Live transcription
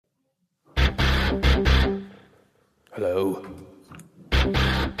Hello?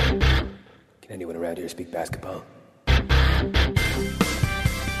 Can anyone around here speak basketball?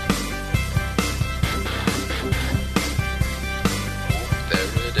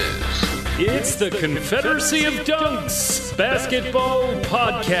 It's the Confederacy of Dunks Basketball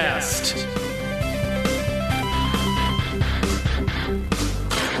Podcast.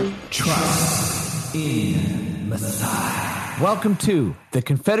 Trust in Messiah. Welcome to the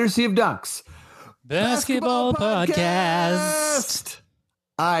Confederacy of Dunks Basketball Podcast.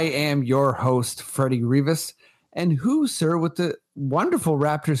 I am your host, Freddie Rivas. And who, sir, with the wonderful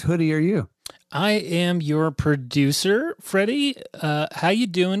Raptors hoodie are you? I am your producer, Freddie. How you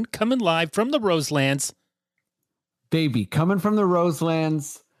doing? Coming live from the Roselands. Baby, coming from the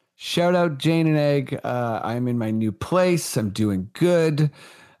Roselands. Shout out Jane and Egg. I'm in my new place. I'm doing good.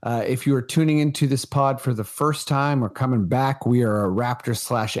 If you are tuning into this pod for the first time or coming back, we are a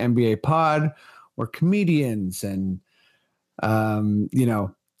Raptors/NBA pod. We're comedians and,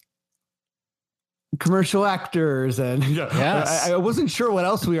 commercial actors, and yes. I wasn't sure what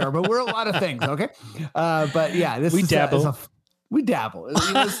else we are, but we're a lot of things. Okay. But yeah, we dabble. We dabble.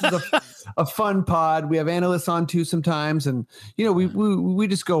 This is a fun pod. We have analysts on too sometimes. And, we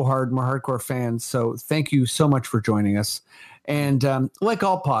just go hard. We're hardcore fans. So thank you so much for joining us. And like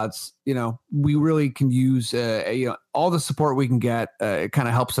all pods, we really can use, all the support we can get. It kind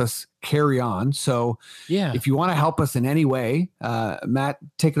of helps us carry on. So yeah, if you want to help us in any way, Matt,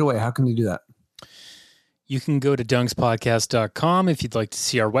 take it away. How can you do that? You can go to dunkspodcast.com if you'd like to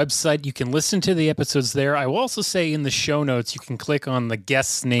see our website. You can listen to the episodes there. I will also say in the show notes, you can click on the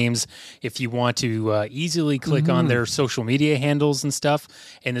guests' names if you want to easily click on their social media handles and stuff,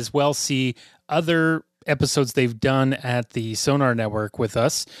 and as well see other episodes they've done at the Sonar Network with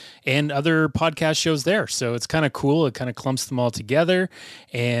us and other podcast shows there. So it's kind of cool. It kind of clumps them all together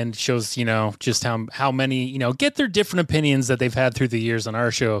and shows, just how many, get their different opinions that they've had through the years on our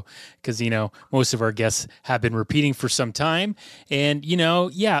show. Because, most of our guests have been repeating for some time. And,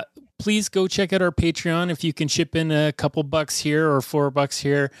 please go check out our Patreon. If you can chip in a couple bucks here or $4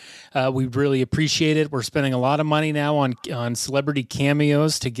 here, we really appreciate it. We're spending a lot of money now on celebrity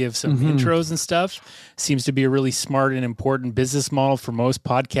cameos to give some intros and stuff. Seems to be a really smart and important business model for most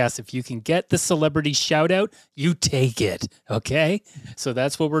podcasts. If you can get the celebrity shout out, you take it. Okay. So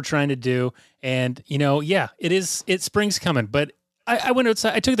that's what we're trying to do. And, spring's coming, but I went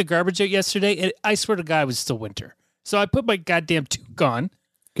outside. I took the garbage out yesterday and I swear to God, it was still winter. So I put my goddamn toque on.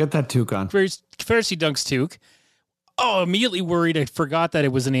 Get that toque on. Confederacy Dunks toque. Oh, immediately worried. I forgot that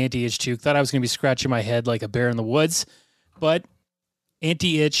it was an anti-itch toque. Thought I was going to be scratching my head like a bear in the woods. But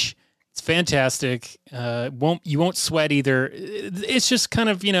anti-itch, it's fantastic. You won't sweat either. It's just kind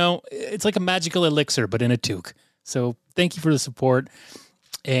of, it's like a magical elixir, but in a toque. So thank you for the support.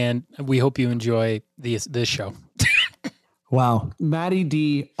 And we hope you enjoy this show. Wow. Matty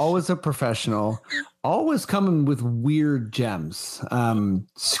D, always a professional, always coming with weird gems.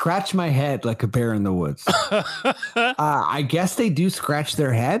 Scratch my head like a bear in the woods. I guess they do scratch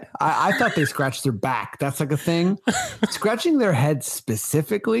their head. I thought they scratched their back. That's like a thing. Scratching their head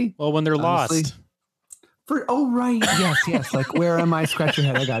specifically. Well, when they're lost. Right. Yes. Like, where am I? Scratch your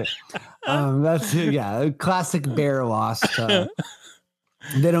head. I got it. That's a classic bear lost.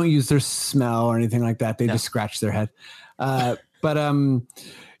 They don't use their smell or anything like that. They just scratch their head.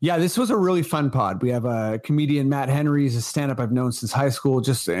 This was a really fun pod. We have a comedian, Matt Henry. He's a stand-up I've known since high school.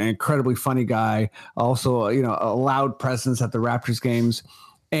 Just an incredibly funny guy. Also, a loud presence at the Raptors games.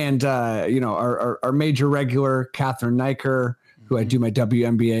 And, our major regular, Cathryn Naiker, who I do my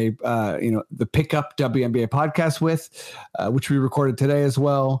WNBA, the Pickup WNBA podcast with, which we recorded today as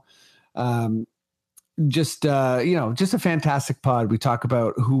well. Just a fantastic pod. We talk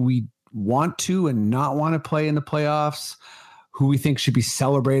about who we want to and not want to play in the playoffs, who we think should be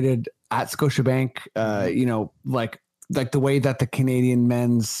celebrated at Scotiabank, like the way that the Canadian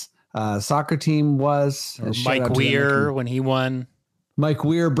men's soccer team was. Mike Weir when he won. Mike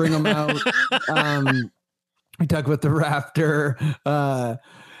Weir, bring him out. We talk about the Raptor.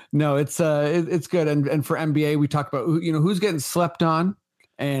 No, it's good. And for NBA, we talk about who's getting slept on.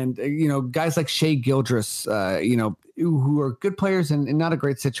 And, guys like Shai Gilgeous, who are good players and not a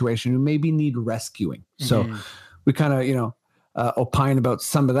great situation, who maybe need rescuing. So we kind of, opine about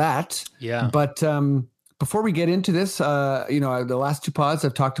some of that. Yeah. But before we get into this, the last two pods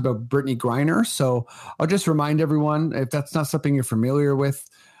I've talked about Brittany Griner. So I'll just remind everyone, if that's not something you're familiar with,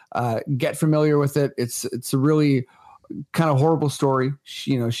 get familiar with it. It's a really kind of horrible story.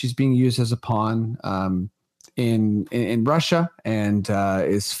 She's being used as a pawn in Russia and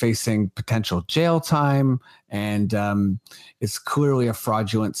is facing potential jail time, and it's clearly a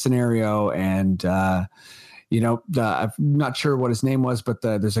fraudulent scenario. And I'm not sure what his name was, but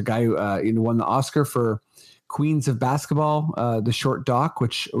there's a guy who won the Oscar for Queens of Basketball, the short doc,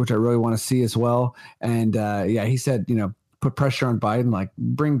 which I really want to see as well. And he said, put pressure on Biden, like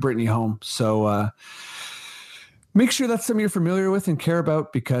bring Brittany home. So make sure that's something you're familiar with and care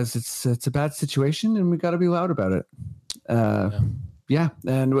about, because it's a bad situation and we got to be loud about it. Yeah.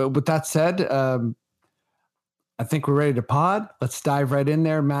 And with that said, I think we're ready to pod. Let's dive right in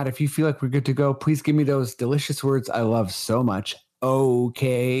there. Matt, if you feel like we're good to go, please give me those delicious words I love so much.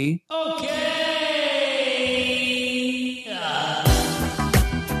 Okay.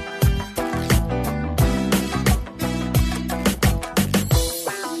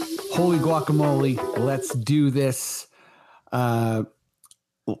 Holy guacamole. Let's do this. Let's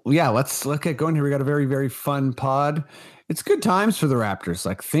get going here. We got a very, very fun pod. It's good times for the Raptors.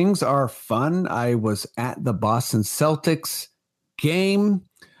 Like, things are fun. I was at the Boston Celtics game.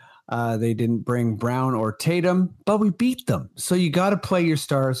 They didn't bring Brown or Tatum, but we beat them. So you got to play your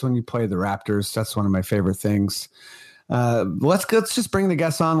stars when you play the Raptors. That's one of my favorite things. Let's just bring the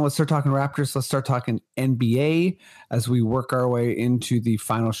guests on. Let's start talking Raptors. Let's start talking NBA as we work our way into the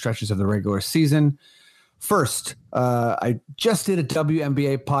final stretches of the regular season. First, I just did a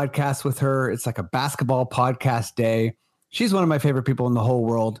WNBA podcast with her. It's like a basketball podcast day. She's one of my favorite people in the whole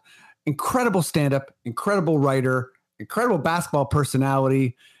world. Incredible stand-up, incredible writer, incredible basketball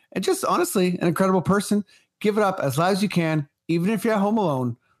personality, and just honestly an incredible person. Give it up as loud as you can, even if you're at home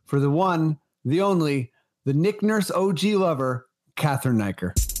alone, for the one, the only, the Nick Nurse OG lover, Cathryn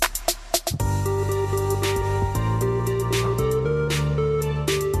Naiker.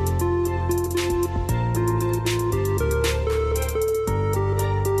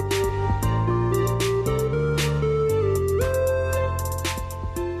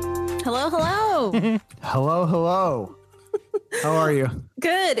 Hello. How are you?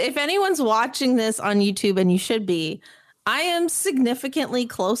 Good. If anyone's watching this on YouTube, and you should be, I am significantly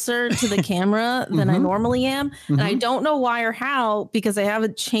closer to the camera than I normally am. And I don't know why or how, because I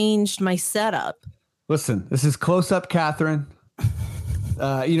haven't changed my setup. Listen, this is Close Up Cathryn.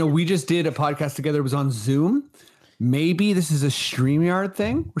 We just did a podcast together. It was on Zoom. Maybe this is a StreamYard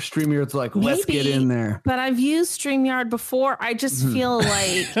thing where StreamYard's like, let's get in there. But I've used StreamYard before. I just feel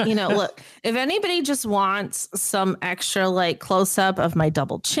like, look, if anybody just wants some extra like close up of my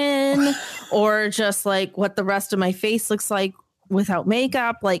double chin or just like what the rest of my face looks like without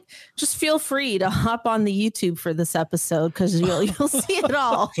makeup, like just feel free to hop on the YouTube for this episode, because you'll see it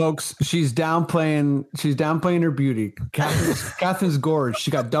all. Folks, she's downplaying her beauty. Cathryn's gorgeous.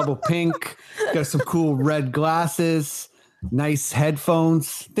 She got double pink, got some cool red glasses, nice headphones.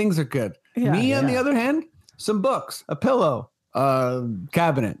 Things are good. Yeah, Me, on the other hand, some books, a pillow,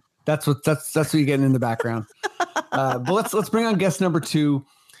 cabinet. That's what you're getting in the background. But let's bring on guest number 2.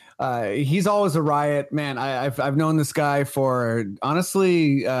 He's always a riot, man. I've known this guy for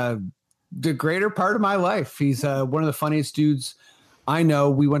honestly the greater part of my life. He's one of the funniest dudes I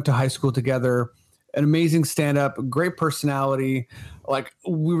know. We went to high school together. An amazing stand-up, great personality. Like,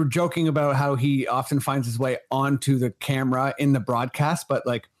 we were joking about how he often finds his way onto the camera in the broadcast, but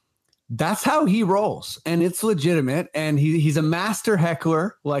like, that's how he rolls, and it's legitimate. And he's a master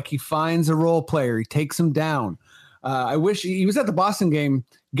heckler. Like, he finds a role player, he takes him down. I wish he was at the Boston game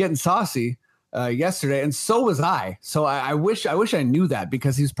getting saucy yesterday, and so was I. So I wish I knew that,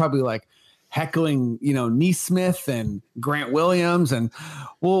 because he's probably like heckling, Neesmith and Grant Williams, and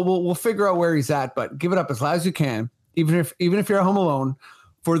we'll figure out where he's at. But give it up as loud as you can, even if you're at home alone,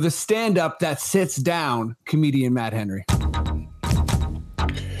 for the stand-up that sits down, comedian Matt Henry.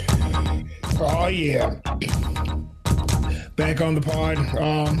 Oh yeah, back on the pod.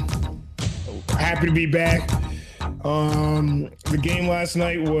 Happy to be back. The game last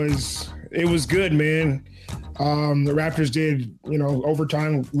night was good, man. The Raptors did,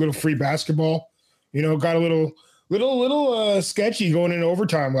 overtime, little free basketball, got a little sketchy going into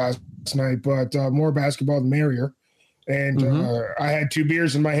overtime last night, but more basketball the merrier. And I had 2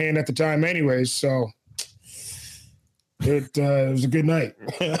 beers in my hand at the time anyways, so it was a good night.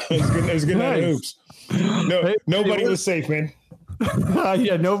 It was a good night of hoops. Nobody was safe, man.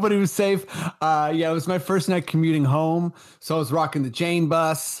 Nobody was safe. It was my first night commuting home, so I was rocking the Jane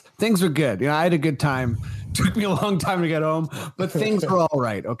bus. Things were good. I had a good time. Took me a long time to get home, but things were all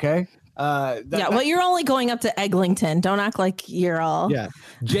right. Okay. You're only going up to Eglinton. Don't act like you're all. Yeah,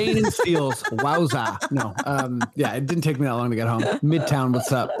 Jane and Steele's. Wowza. No. It didn't take me that long to get home. Midtown.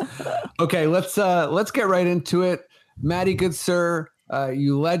 What's up? Okay, let's get right into it. Maddie, good sir.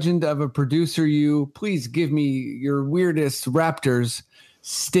 You legend of a producer, you. Please give me your weirdest Raptors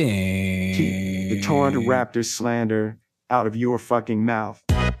sting. Keep the Toronto Raptors slander out of your fucking mouth.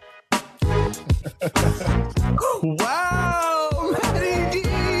 Wow, Matty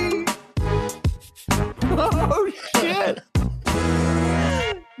D. Oh, shit.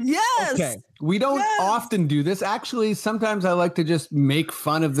 Yes. Okay. We don't often do this. Actually, sometimes I like to just make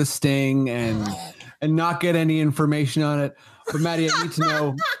fun of the sting and not get any information on it. But Maddie, I need to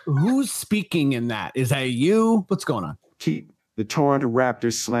know who's speaking in that. Is that you? What's going on? Keep the Toronto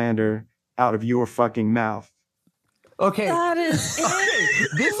Raptors slander out of your fucking mouth. Okay. That is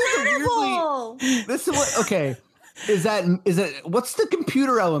This is a weirdly. This is what. Okay. Is that what's the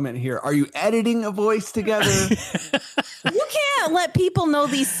computer element here? Are you editing a voice together? You can't let people know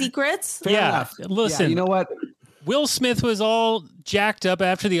these secrets. Fair enough. Listen. Yeah, you know what? Will Smith was all jacked up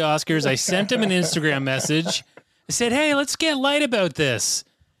after the Oscars. I sent him an Instagram message. I said, hey, let's get light about this.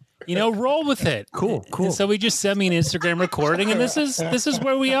 You know, roll with it. Cool. And so he just sent me an Instagram recording, and this is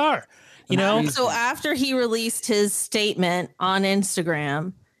where we are. You know? So after he released his statement on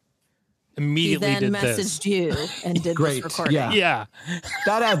Instagram, Immediately he then did messaged this. you and did Great. this recording. Yeah.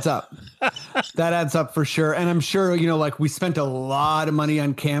 That adds up. That adds up for sure. And I'm sure, you know, like we spent a lot of money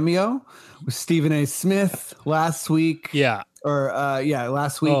on Cameo with Stephen A. Smith last week. Yeah. Or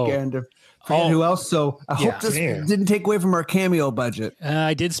last week. Oh. And I forget who else. So I hope this didn't take away from our Cameo budget.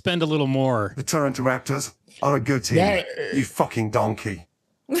 I did spend a little more. The Toronto Raptors are a good team. Yeah. You fucking donkey.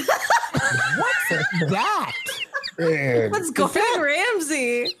 What's that? Man. What's Gordon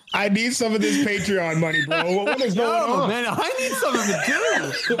Ramsay? I need some of this Patreon money, bro. What is going on? Man, I need some of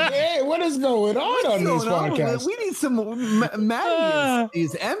it too. Hey, what is going on this podcast? We need some. Maddie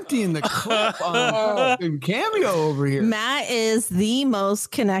is emptying the clip on Cameo over here. Matt is the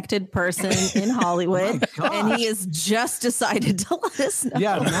most connected person in Hollywood, and he has just decided to let us know.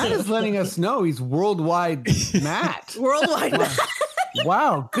 Yeah, Matt is letting us know he's worldwide Matt. Worldwide Matt.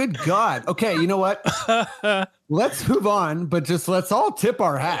 Wow, good God. Okay, you know what? Let's move on, but just let's all tip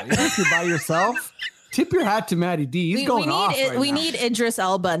our hat. Even if you're by yourself, tip your hat to Matty D. He's going off right we now. need Idris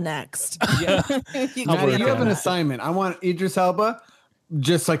Elba next. Yeah. You I'll Matty, work you have on an it. assignment. I want Idris Elba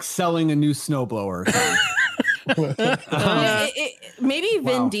just like selling a new snowblower. Or something. maybe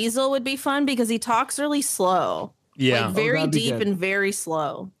Vin Wow. Diesel would be fun because he talks really slow. Yeah. Like very that'd be deep good. and very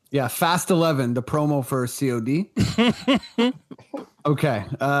slow. Yeah, Fast 11, the promo for COD. Okay,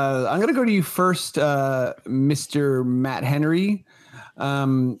 I'm gonna go to you first, Mr. Matt Henry,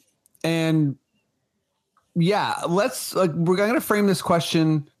 and yeah, we're gonna frame this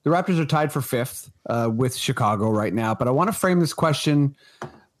question. The Raptors are tied for fifth with Chicago right now, but I want to frame this question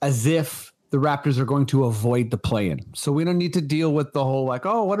as if the Raptors are going to avoid the play-in. So we don't need to deal with the whole like,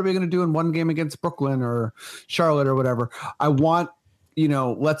 oh, what are we gonna do in one game against Brooklyn or Charlotte or whatever. I want, you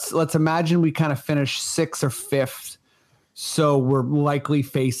know, let's imagine we kind of finish sixth or fifth. So we're likely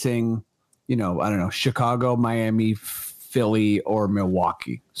facing, you know, I don't know, Chicago, Miami, Philly, or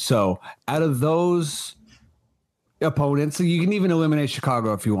Milwaukee. So out of those opponents, so you can even eliminate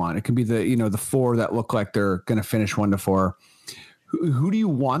Chicago if you want. It can be the, you know, the four that look like they're going to finish 1-4. Who do you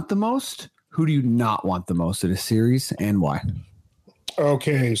want the most? Who do you not want the most in a series, and why?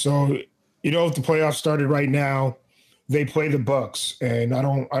 Okay, so you know, if the playoffs started right now, they play the Bucks, and I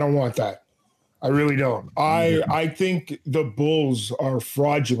don't want that. I really don't. I think the Bulls are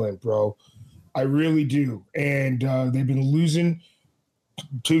fraudulent, bro. I really do, and they've been losing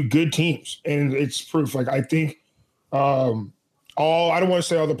to good teams, and it's proof. Like I think I don't want to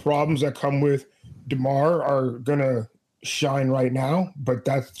say all the problems that come with DeMar are gonna shine right now, but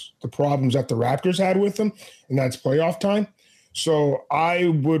that's the problems that the Raptors had with them, and that's playoff time. So I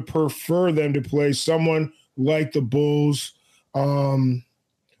would prefer them to play someone like the Bulls.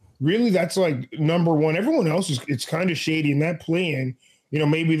 Really, that's like number one. Everyone else it's kind of shady in that play-in. You know,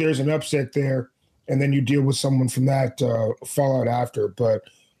 maybe there's an upset there, and then you deal with someone from that fallout after. But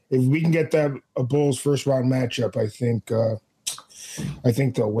if we can get that a Bulls first round matchup, I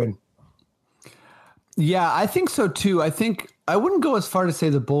think they'll win. Yeah, I think so too. I think I wouldn't go as far to say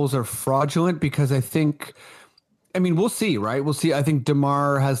the Bulls are fraudulent because I mean, we'll see, right? We'll see. I think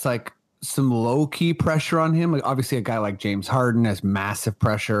DeMar has like some low key pressure on him. Like obviously a guy like James Harden has massive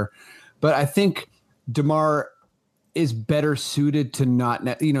pressure, but I think DeMar is better suited to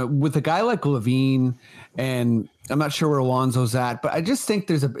not, you know, with a guy like Levine, and I'm not sure where Alonzo's at, but I just think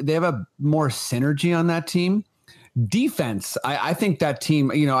they have a more synergy on that team. Defense, I think that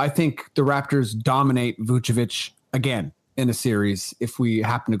team, you know, I think the Raptors dominate Vucevic again in a series if we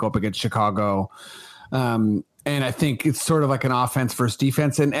happen to go up against Chicago. And I think it's sort of like an offense versus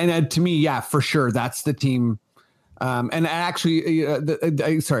defense. And to me, yeah, for sure, that's the team And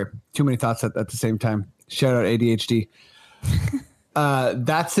actually, sorry, too many thoughts at the same time. Shout out ADHD.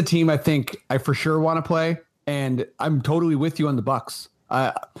 That's the team I think I for sure want to play, and I'm totally with you on the Bucks.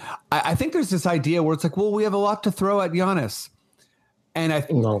 I think there's this idea where it's like, well, we have a lot to throw at Giannis, and I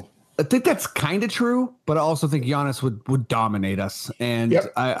think that's kind of true, but I also think Giannis would dominate us, and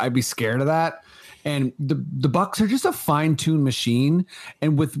I'd be scared of that. And the Bucks are just a fine-tuned machine,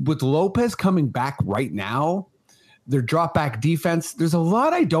 and with Lopez coming back right now, their drop back defense, there's a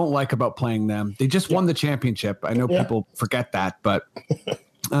lot I don't like about playing them. They just won the championship. I know people forget that, but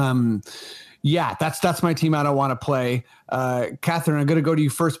that's my team I don't want to play. Cathryn, I'm going to go to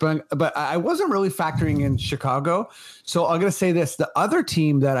you first, but I wasn't really factoring in Chicago. So I'm going to say this. The other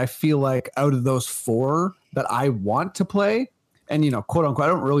team that I feel like out of those four that I want to play, and, quote unquote, I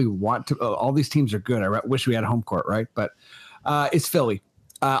don't really want to, all these teams are good. I wish we had home court, right? But it's Philly.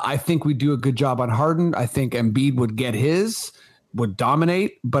 I think we do a good job on Harden. I think Embiid would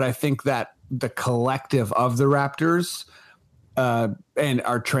dominate, but I think that the collective of the Raptors and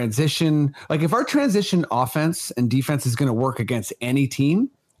our transition, like if our transition offense and defense is going to work against any team,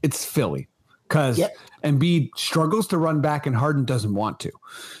 it's Philly, because Embiid struggles to run back and Harden doesn't want to.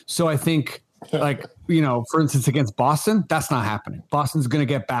 So I think, for instance, against Boston, that's not happening. Boston's going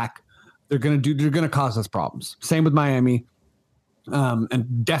to get back. They're going to cause us problems. Same with Miami.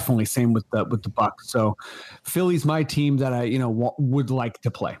 And definitely same with the Bucks. So Philly's my team that I would like to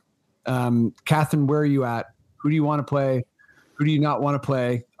play. Cathryn, where are you at? Who do you want to play? Who do you not want to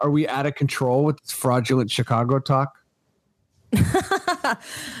play? Are we out of control with this fraudulent Chicago talk?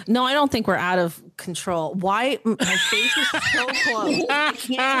 No, I don't think we're out of control. Why? My face is so close. I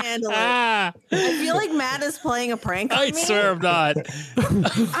can't handle it. I feel like Matt is playing a prank on me. I swear I'm not.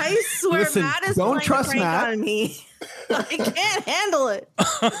 I swear Matt is don't playing trust a prank Matt. on me. I can't handle it.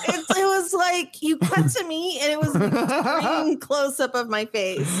 It was like you cut to me and it was an extreme close up of my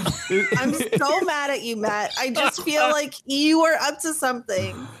face. I'm so mad at you, Matt. I just feel like you are up to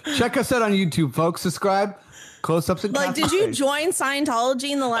something. Check us out on YouTube, folks. Subscribe. Close-ups and like, did you join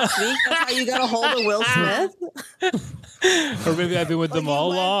Scientology in the last week? That's how you got a hold of Will Smith? Or maybe I've been with them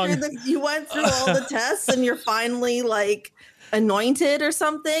all along. You went through all the tests and you're finally like anointed or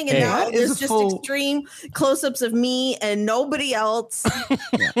something, and now there's just extreme close-ups of me and nobody else.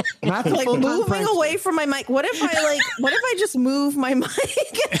 Like moving away from my mic. What if I just move my mic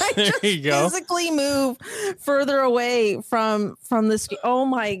and I just physically move further away from this? Oh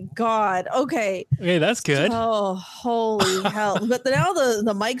my god. Okay, that's good. Oh, holy hell. But now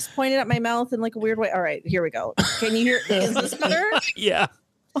the mic's pointed at my mouth in like a weird way. All right, here we go. Can you hear? Is this better? Yeah.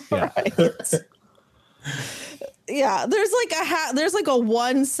 All right. Yeah, there's like a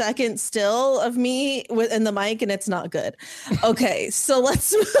 1 second still of me in the mic, and it's not good. Okay, so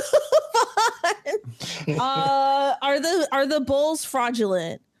let's move on. Are the Bulls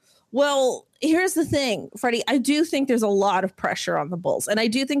fraudulent? Well, here's the thing, Freddie. I do think there's a lot of pressure on the Bulls, and I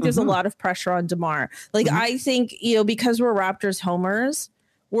do think there's a lot of pressure on DeMar. Like, I think, because we're Raptors homers,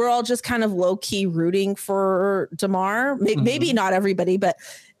 we're all just kind of low key rooting for DeMar. Maybe not everybody, but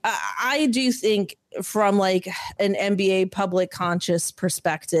I do think from like an NBA public conscious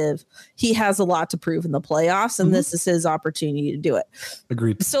perspective, he has a lot to prove in the playoffs, and this is his opportunity to do it.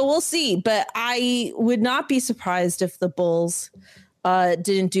 Agreed. So we'll see, but I would not be surprised if the Bulls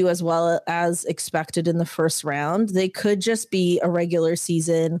didn't do as well as expected in the first round. They could just be a regular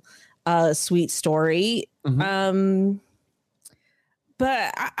season sweet story.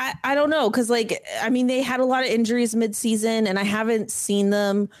 But I don't know, because they had a lot of injuries midseason, and I haven't seen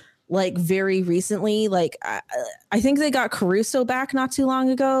them like very recently. Like I think they got Caruso back not too long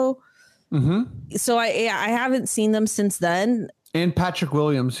ago. So I haven't seen them since then. And Patrick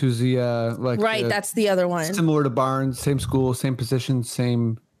Williams, who's the that's the other one. Similar to Barnes, same school, same position,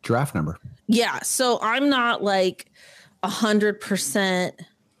 same draft number. Yeah. So I'm not like 100%.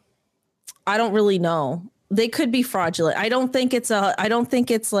 I don't really know. They could be fraudulent. I don't think it's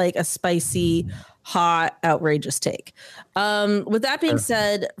like a spicy, hot, outrageous take. With that being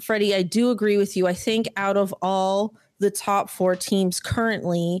said, Freddie, I do agree with you. I think out of all the top four teams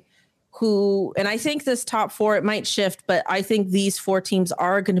currently and I think this top four, it might shift, but I think these four teams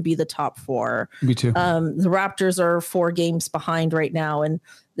are going to be the top four. Me too. The Raptors are 4 games behind right now. And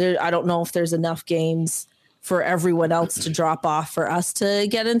I don't know if there's enough games for everyone else to drop off for us to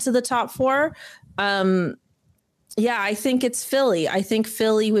get into the top 4. I think it's Philly. I think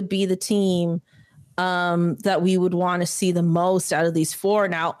Philly would be the team that we would want to see the most out of these 4.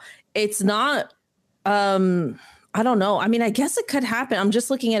 Now, it's not, I don't know. I mean, I guess it could happen. I'm just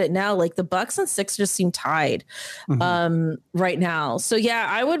looking at it now. Like the Bucks and Sixers seem tied right now. So yeah,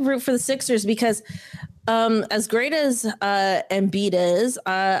 I would root for the Sixers because As great as Embiid is,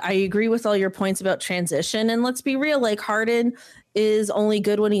 I agree with all your points about transition. And let's be real, like Harden is only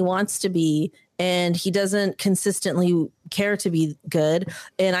good when he wants to be, and he doesn't consistently care to be good.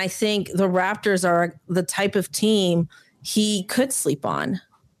 And I think the Raptors are the type of team he could sleep on.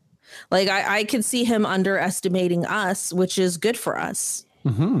 Like I could see him underestimating us, which is good for us.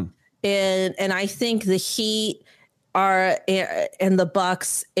 Mm-hmm. And I think the Heat are and the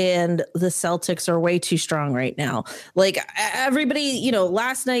Bucks and the Celtics are way too strong right now. Like everybody,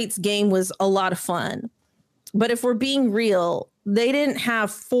 last night's game was a lot of fun. But if we're being real, they didn't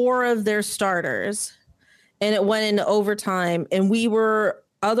have 4 of their starters and it went into overtime, and we were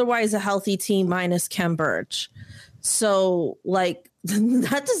otherwise a healthy team minus Kem Birch. So like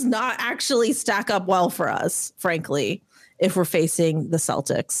that does not actually stack up well for us, frankly, if we're facing the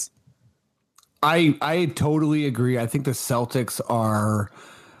Celtics. I totally agree. I think the Celtics are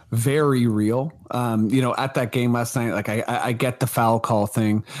very real. At that game last night, like I get the foul call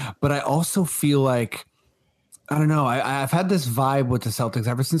thing, but I also feel like, I don't know. I've had this vibe with the Celtics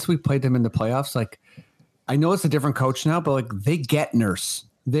ever since we played them in the playoffs. Like, I know it's a different coach now, but like they get Nurse.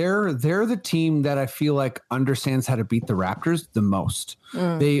 They're the team that I feel like understands how to beat the Raptors the most.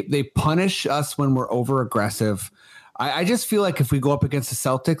 They punish us when we're over aggressive. I just feel like if we go up against the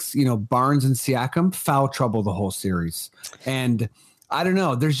Celtics, Barnes and Siakam, foul trouble the whole series. And I don't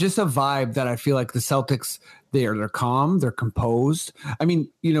know. There's just a vibe that I feel like the Celtics, they're calm, they're composed. I mean,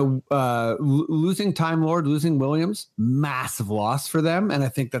 losing Time Lord, losing Williams, massive loss for them. And I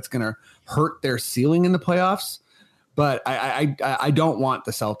think that's going to hurt their ceiling in the playoffs. But I don't want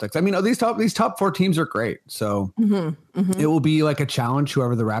the Celtics. I mean, these top 4 teams are great. So it will be like a challenge,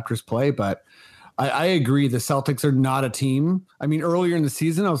 whoever the Raptors play. But I agree. The Celtics are not a team. I mean, earlier in the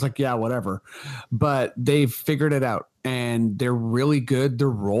season, I was like, yeah, whatever. But they've figured it out, and they're really good.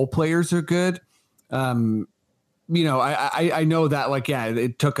 Their role players are good. I know that, like, yeah,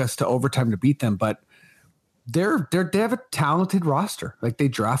 it took us to overtime to beat them, but they have a talented roster. Like, they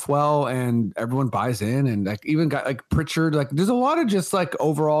draft well, and everyone buys in, and like even got like Pritchard. Like, there's a lot of just like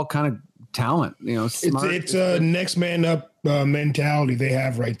overall kind of talent. Smart. It's a next man up mentality they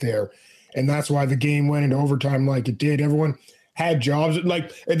have right there. And that's why the game went into overtime like it did. Everyone had jobs.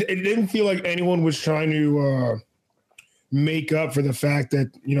 Like it didn't feel like anyone was trying to make up for the fact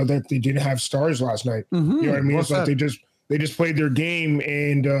that that they didn't have stars last night. Mm-hmm. You know what I mean? It's like they just played their game,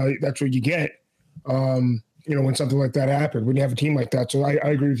 and that's what you get. When something like that happened, when you have a team like that. So I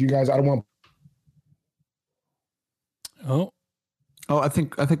agree with you guys. I don't want. I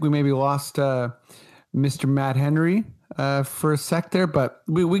think we maybe lost Mr. Matt Henry for a sec there, but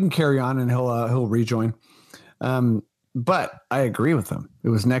we can carry on and he'll rejoin. But I agree with him. It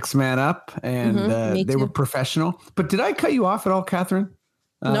was next man up, and they were professional. But did I cut you off at all, Cathryn?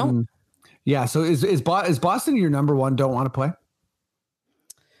 No. Yeah. So is Boston your number one? Don't want to play?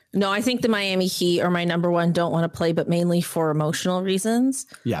 No, I think the Miami Heat are my number one don't want to play, but mainly for emotional reasons.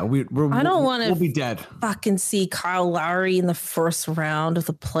 Yeah, I don't want to. We'll be dead. Fucking see Kyle Lowry in the first round of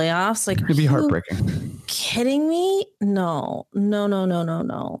the playoffs. Like, it'd be heartbreaking. Kidding me? No.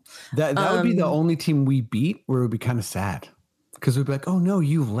 That would be the only team we beat where it would be kind of sad, because we'd be like, oh no,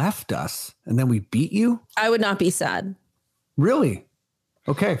 you left us, and then we beat you. I would not be sad. Really?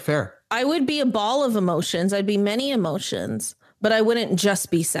 Okay, fair. I would be a ball of emotions. I'd be many emotions. But I wouldn't just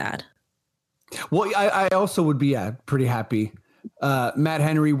be sad. Well, I also would be pretty happy. Matt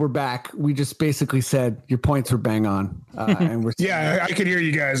Henry, we're back. We just basically said your points were bang on. And we're yeah, I could hear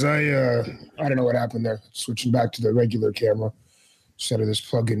you guys. I don't know what happened there. Switching back to the regular camera instead of this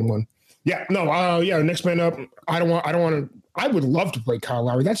plug-in one. Yeah, no, next man up. I would love to play Kyle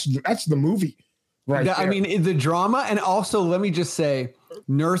Lowry. That's the movie, right? I mean, the drama, and also let me just say,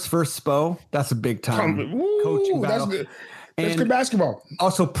 Nurse versus Spo. That's a big time coaching battle. That's good basketball.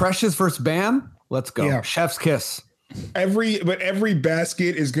 Also, Precious versus Bam. Let's go. Yeah. Chef's kiss. Every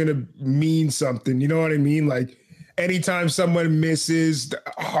basket is going to mean something. You know what I mean? Like, anytime someone misses, the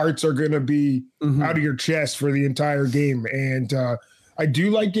hearts are going to be out of your chest for the entire game. And I do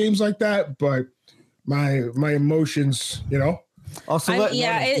like games like that, but my emotions, Also,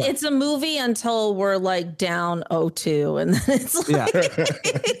 it's a movie until we're like down 0-2, and then it's like,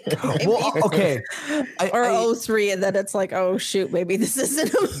 well, okay, or 0-3, and then it's like, oh shoot, maybe this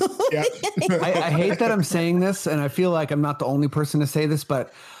isn't a movie. Yeah. I hate that I'm saying this, and I feel like I'm not the only person to say this,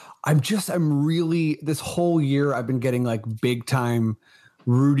 but I'm really this whole year I've been getting like big time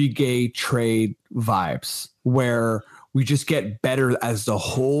Rudy Gay trade vibes, where we just get better as the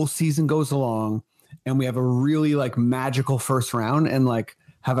whole season goes along. And we have a really like magical first round, and like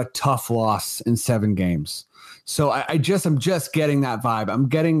have a tough loss in 7 games. So I'm just getting that vibe. I'm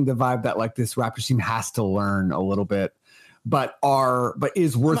getting the vibe that like this Raptors team has to learn a little bit, but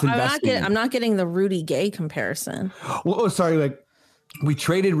is worth investing. I'm not getting the Rudy Gay comparison. Well, sorry, like we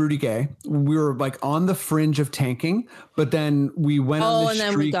traded Rudy Gay. We were like on the fringe of tanking, but then we went on this streak.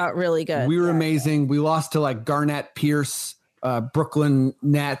 Then we got really good. We were amazing. We lost to like Garnett, Pierce, Brooklyn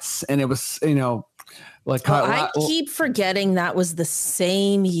Nets, and it was, like I keep forgetting that was the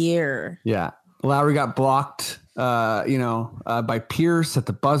same year. Yeah. Lowry got blocked, by Pierce at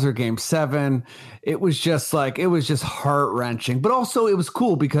the buzzer, game 7. It was just heart wrenching, but also it was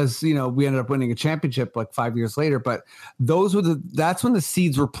cool because, we ended up winning a championship like 5 years later, but that's when the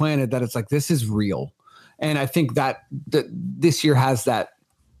seeds were planted that it's like, this is real. And I think that this year has that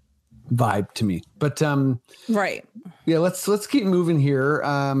vibe to me, but, right. Yeah, let's keep moving here.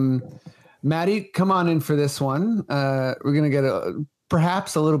 Maddie, come on in for this one. We're going to get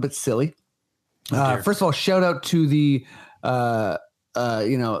perhaps a little bit silly. First of all, shout out to the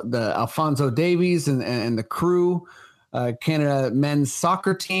Alphonso Davies and the crew. Canada men's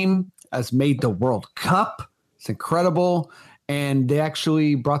soccer team has made the World Cup. It's incredible. And they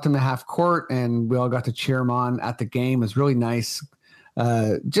actually brought them to half court and we all got to cheer them on at the game. It was really nice.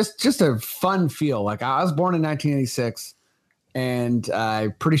 Just a fun feel. Like I was born in 1986 and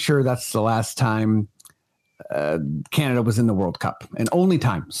I'm pretty sure that's the last time Canada was in the World Cup and only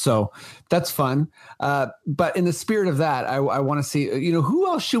time. So that's fun. But in the spirit of that, I want to see, who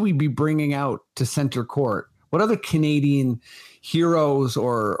else should we be bringing out to center court? What other Canadian heroes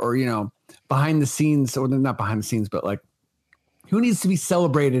or behind the scenes, or not behind the scenes, but like who needs to be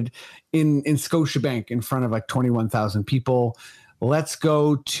celebrated in Scotiabank in front of like 21,000 people? Let's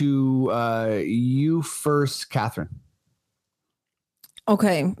go to you first, Cathryn.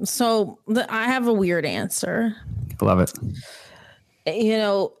 Okay, so I have a weird answer. Love it.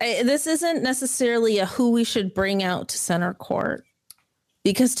 This isn't necessarily a who we should bring out to center court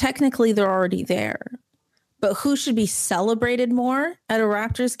because technically they're already there. But who should be celebrated more at a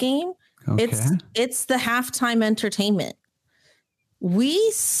Raptors game? Okay. It's the halftime entertainment.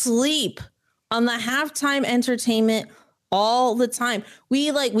 We sleep on the halftime entertainment all the time.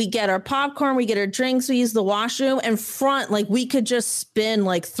 We get our popcorn, we get our drinks, we use the washroom and like we could just spin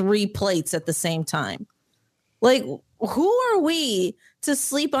like 3 plates at the same time. Like, who are we to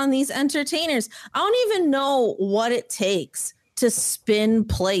sleep on these entertainers? I don't even know what it takes to spin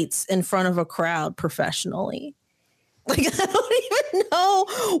plates in front of a crowd professionally. Like, I don't even know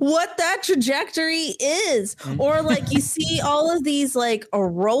what that trajectory is. Or like you see all of these like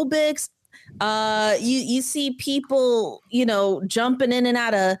aerobics. You see people, jumping in and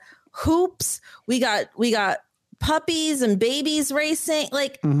out of hoops. We got puppies and babies racing.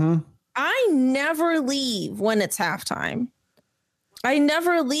 Like, I never leave when it's halftime. I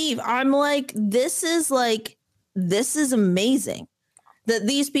never leave. I'm like, this is amazing that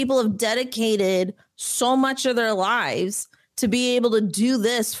these people have dedicated so much of their lives to be able to do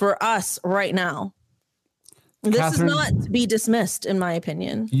this for us right now. This Cathryn, is not to be dismissed, in my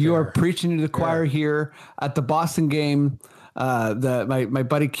opinion. You are preaching to the choir here at the Boston game. My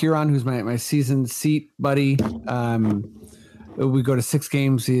buddy Kieran, who's my season seat buddy, we go to 6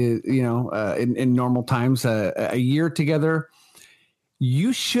 games, in normal times, a year together.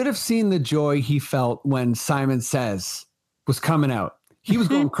 You should have seen the joy he felt when Simon Says was coming out. He was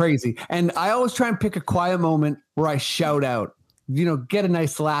going crazy. And I always try and pick a quiet moment where I shout out, get a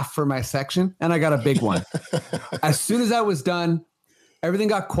nice laugh for my section. And I got a big one. As soon as that was done, everything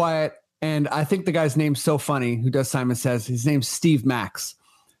got quiet. And I think the guy's name's so funny who does Simon Says. His name's Steve Max.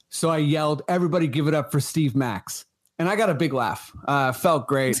 So I yelled, everybody give it up for Steve Max. And I got a big laugh. Felt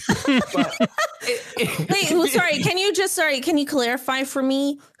great. Wait, can you clarify for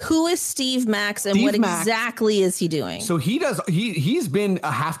me who is Steve Max and what exactly is he doing? So he's been a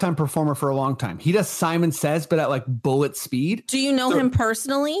halftime performer for a long time. He does Simon Says, but at like bullet speed. Do you know him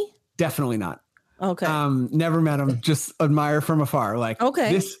personally? Definitely not. Okay. Never met him. Just admire from afar. Like,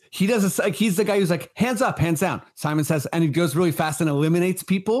 okay. He does this. Like, he's the guy who's like hands up, hands down. Simon Says, and he goes really fast and eliminates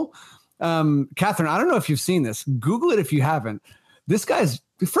people. Cathryn, I don't know if you've seen this. Google it if you haven't. This guy's,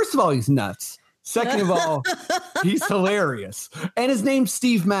 first of all, he's nuts. Second of all, he's hilarious. And his name's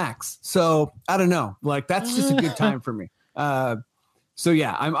Steve Max. So I don't know. Like, that's just a good time for me. So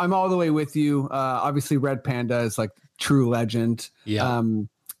yeah, I'm all the way with you. Obviously Red Panda is like true legend. Yeah.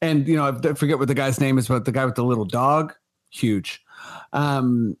 And I forget what the guy's name is, but the guy with the little dog, huge.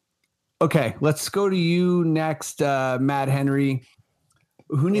 Okay, let's go to you next, Matt Henry.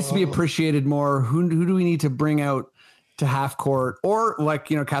 Who needs to be appreciated more? Who do we need to bring out to half court? Or like,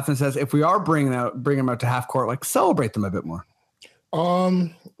 Cathryn says, if we are bring them out to half court, like celebrate them a bit more.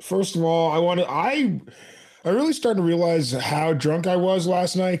 First of all, I really started to realize how drunk I was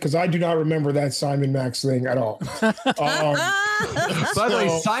last night because I do not remember that Simon Max thing at all. By the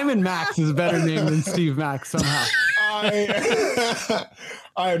way, Simon Max is a better name than Steve Max somehow.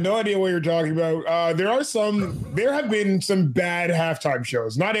 I have no idea what you're talking about. There have been some bad halftime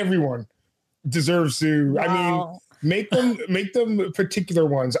shows. Not everyone deserves to. Wow. I mean, make them particular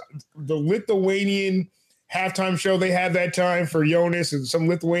ones. The Lithuanian halftime show they had that time for Jonas and some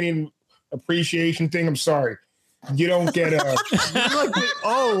Lithuanian appreciation thing. I'm sorry. You don't get a.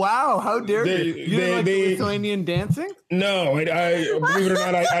 Oh wow! How dare you? You didn't like the Lithuanian dancing? No, I believe it or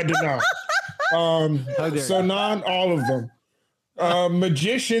not, I did not. So not all of them.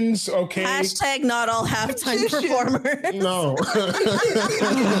 Magicians, okay. Hashtag not all halftime performers. No.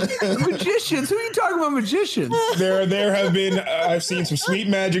 Magicians? Who are you talking about? Magicians? There have been. I've seen some sweet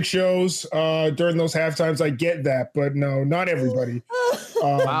magic shows during those halftimes. I get that, but no, not everybody.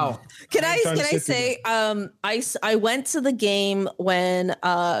 Wow. Can I say I went to the game when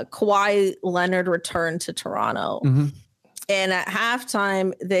Kawhi Leonard returned to Toronto. Mm-hmm. And at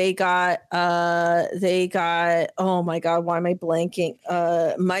halftime, they got oh my God, why am I blanking?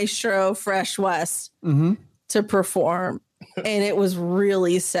 Maestro Fresh West to perform. And it was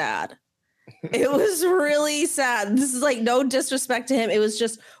really sad. It was really sad. This is like no disrespect to him. It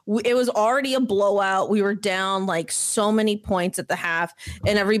was already a blowout. We were down like so many points at the half,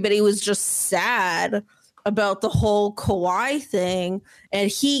 and everybody was just sad about the whole Kawhi thing. And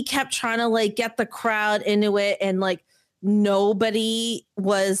he kept trying to like get the crowd into it, and like nobody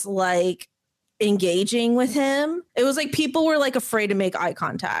was like engaging with him. It was like people were like afraid to make eye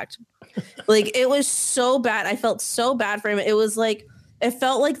contact. Like it was so bad. I felt so bad for him. It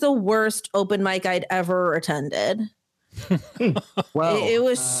felt like the worst open mic I'd ever attended. Wow. It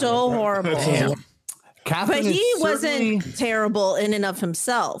was so horrible. Cathryn, but he wasn't terrible in and of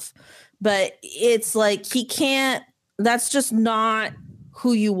himself. But it's like that's just not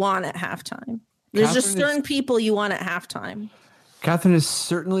who you want at halftime. There's just certain people you want at halftime. Cathryn is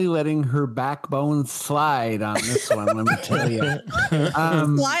certainly letting her backbone slide on this one, let me tell you.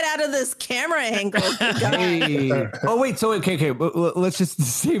 Slide out of this camera angle. Hey. Oh, wait. So, okay. Let's just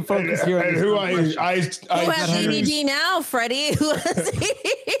stay focused here. And who I have ADD now, Freddie? Who has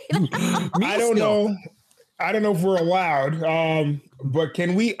I don't know. I don't know if we're allowed, but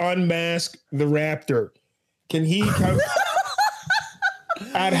can we unmask the Raptor? Can he come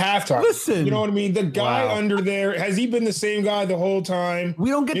at halftime? Listen, you know what I mean? The guy under there, has he been the same guy the whole time? We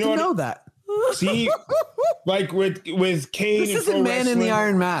don't get to know that. See, like with Kane. This isn't Man in the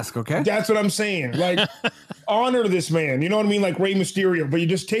Iron Mask, okay? That's what I'm saying. Like, honor this man. You know what I mean? Like Rey Mysterio, but you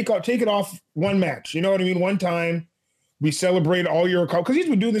just take it off one match. You know what I mean? One time, we celebrate all your because he's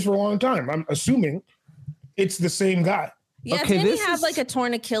been doing this for a long time. I'm assuming it's the same guy. Yeah, okay, didn't he have like a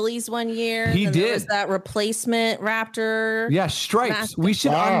torn Achilles one year? He did. There was that replacement Raptor. Yeah, Stripes. Mask. We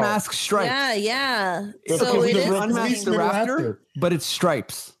should unmask Stripes. Yeah. So it is unmask the Raptor, but it's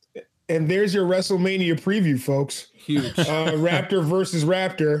Stripes. And there's your WrestleMania preview, folks. Huge. Raptor versus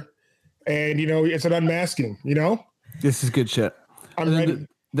Raptor. And, it's an unmasking, This is good shit. I'm ready.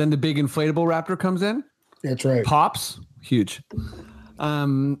 Then the big inflatable Raptor comes in. That's right. Pops. Huge.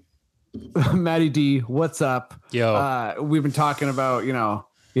 Matty D, what's up? Yo. We've been talking about,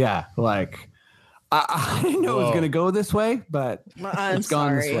 like I didn't know it was going to go this way, but it's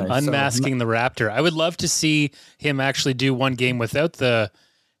gone this way. Unmasking the Raptor. I would love to see him actually do one game without the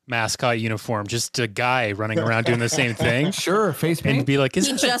mascot uniform, just a guy running around doing the same thing. Sure, face paint. And be like, he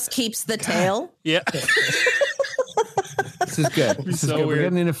just keeps the tail. Yeah. This is good. This is good. We're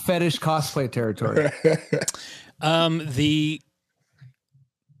getting into fetish cosplay territory.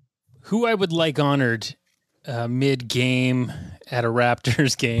 Who I would like honored mid-game at a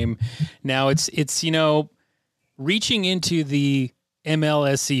Raptors game. Now it's reaching into the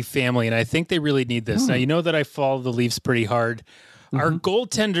MLSE family, and I think they really need this. Now, you know that I follow the Leafs pretty hard. Our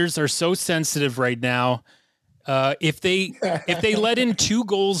goaltenders are so sensitive right now. If they let in 2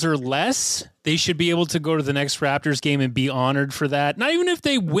 goals or less, they should be able to go to the next Raptors game and be honored for that. Not even if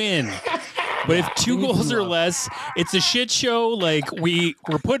they win. But if 2 goals or less, it's a shit show. Like we're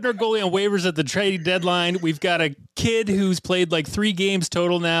putting our goalie on waivers at the trade deadline. We've got a kid who's played like 3 games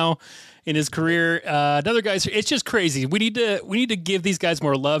total now in his career. Another guy's. It's just crazy. We need to give these guys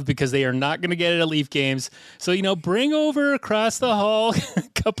more love because they are not going to get it at Leaf games. So bring over across the hall a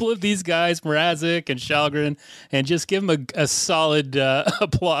couple of these guys, Mrazek and Shalgren, and just give them a solid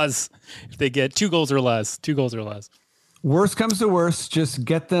applause if they get 2 goals or less. 2 goals or less. Worst comes to worst, just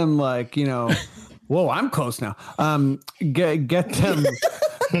get them whoa, I'm close now. Get them.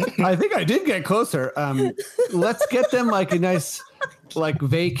 I think I did get closer. Let's get them like a nice like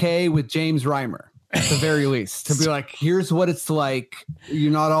vacay with James Reimer at the very least, to be like, here's what it's like.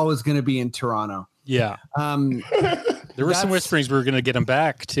 You're not always going to be in Toronto. Yeah. There were some whisperings we were going to get him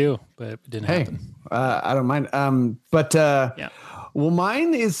back too, but it didn't happen. I don't mind. Well,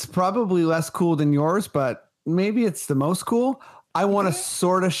 mine is probably less cool than yours, but maybe it's the most cool. I want a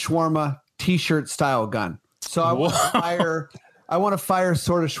sort of shawarma t-shirt style gun. So I want to fire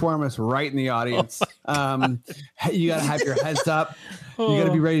sort of shawarmas right in the audience. You got to have your heads up. You got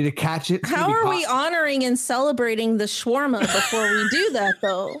to be ready to catch it. How are we honoring and celebrating the shawarma before we do that,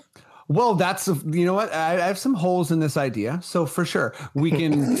 though? Well, you know what? I have some holes in this idea. So for sure, we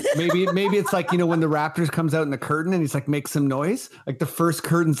can maybe it's like, when the Raptors comes out in the curtain and he's like, make some noise. Like the first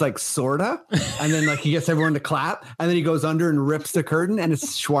curtain's like sorta, and then like he gets everyone to clap, and then he goes under and rips the curtain, and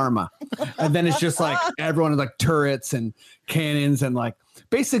it's shawarma. And then it's just like everyone is like turrets and cannons and like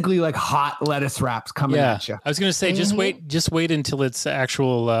basically like hot lettuce wraps coming at you. I was gonna say just wait until it's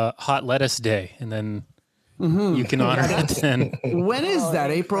actual hot lettuce day, and then you can honor it then. When is that?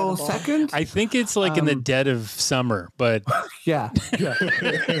 April 2nd? I think it's like in the dead of summer, but yeah.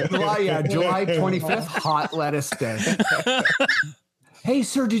 July 25th, hot lettuce day. Hey,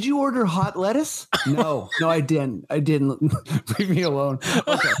 sir, did you order hot lettuce? No, I didn't. Leave me alone.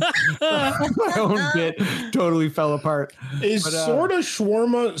 Okay. My own bit totally fell apart. Is sort of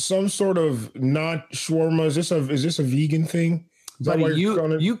shawarma some sort of not shawarma? Is this a vegan thing? Buddy,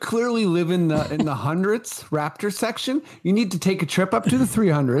 you clearly live in the hundreds Raptor section. You need to take a trip up to the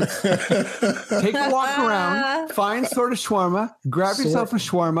 300s, take a walk around, find sort of shawarma, grab yourself a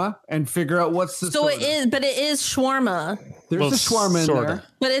shawarma, and figure out what's the. So it is shawarma. There's a shawarma in there,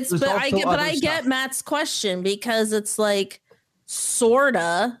 but I get Matt's question because it's like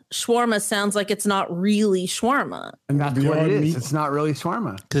sorta shawarma sounds like it's not really shawarma, and that's what it is. It's not really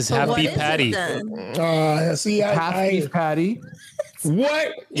shawarma because half beef patty. Half beef patty.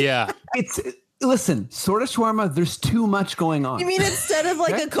 What? Yeah. Listen, sort of shawarma, there's too much going on. You mean instead of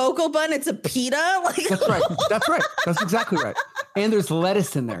like a cocoa bun, it's a pita? Like That's right. That's exactly right. And there's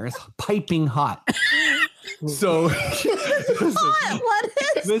lettuce in there. It's piping hot. So hot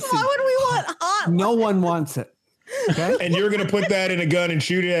lettuce? Why would we want hot? No one wants it. Okay. And you're gonna put that in a gun and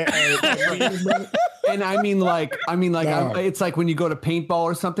shoot it at and I mean, it's like when you go to paintball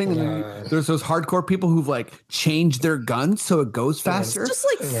or something, and there's those hardcore people who've like changed their guns so it goes faster. It's just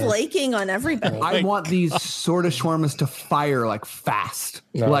like flaking on everybody. I want these sort of shawarmas to fire like fast.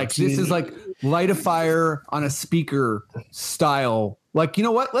 This is like light a fire on a speaker style. Like, you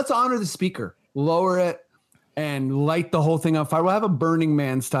know what? Let's honor the speaker, lower it, and light the whole thing on fire. We'll have a Burning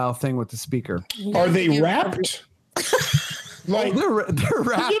Man style thing with the speaker. Are they wrapped? Like they're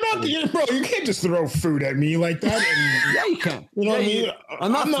wrapped. You can't just throw food at me like that. Yeah, you can. You know what I mean?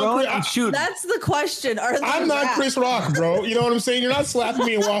 I'm not throwing and shooting. That's the question. I'm not Chris Rock, bro. You know what I'm saying? You're not slapping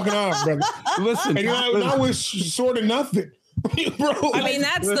me and walking off, brother. Listen, and you're not with sort of nothing. Bro, I mean,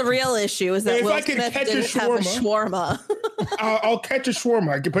 that's the real issue is that Will Smith didn't have a shawarma. I'll catch a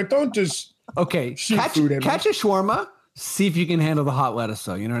shawarma, but don't just catch a shawarma. See if you can handle the hot lettuce,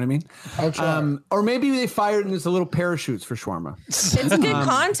 though. You know what I mean? I'll try. Or maybe they fired and there's a little parachutes for shawarma. It's a good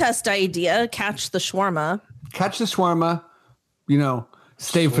contest idea. Catch the shawarma. Catch the shawarma.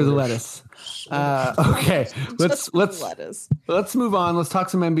 Stay for the lettuce. Okay, let's move on. Let's talk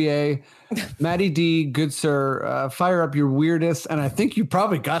some NBA. Matty D, good sir, fire up your weirdest, and I think you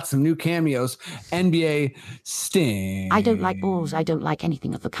probably got some new cameos. NBA Sting. I don't like balls. I don't like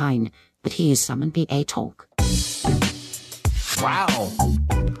anything of the kind. But he is some NBA talk. Wow.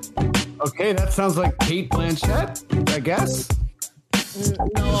 Okay, that sounds like Kate Blanchett, I guess.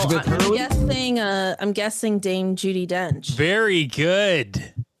 No, I'm guessing Dame Judi Dench. Very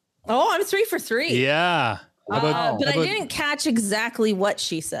good. Oh, I'm 3 for 3. Yeah. But I didn't catch exactly what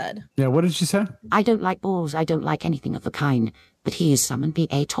she said. Yeah, what did she say? I don't like balls. I don't like anything of the kind. But he is some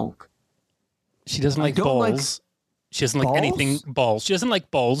NBA talk. She doesn't like balls. She doesn't like anything balls. She doesn't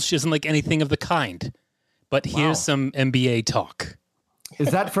like balls. She doesn't like anything of the kind. But here's some NBA talk.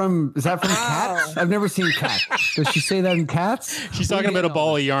 Is that from Cats? I've never seen Cats. Does she say that in Cats? She's talking about a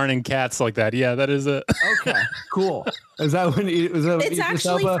ball of yarn and cats like that. Yeah, that is it. Okay, cool. Is that when Idris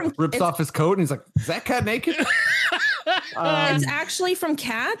Elba rips off his coat and he's like, "Is that cat naked?" It's actually from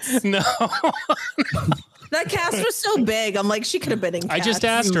Cats. No. That cast was so big. I'm like, she could have been in Cats. I just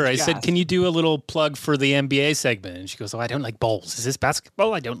asked her. I said, "Can you do a little plug for the NBA segment?" And she goes, "Oh, I don't like balls. Is this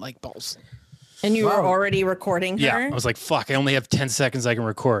basketball? I don't like balls." And you were already recording her? Yeah. I was like, fuck, I only have 10 seconds I can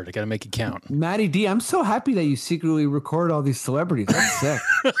record. I got to make it count. Matty D, I'm so happy that you secretly record all these celebrities. That's sick.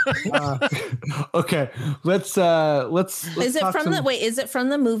 Okay. Let's Is it from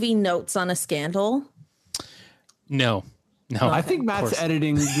the movie Notes on a Scandal? No, No, I think Matt's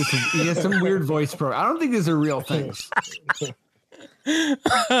editing this. He has some weird voice pro. I don't think these are real things.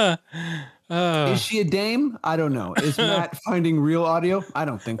 Is she a dame? I don't know. Is Matt finding real audio? I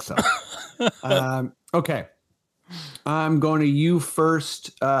don't think so. Okay. I'm going to you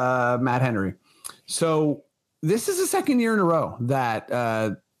first, Matt Henry. So this is the second year in a row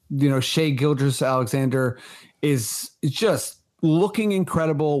that, Shea Gilgeous-Alexander is just looking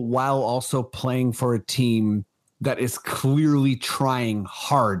incredible while also playing for a team that is clearly trying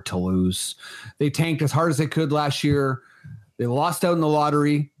hard to lose. They tanked as hard as they could last year. They lost out in the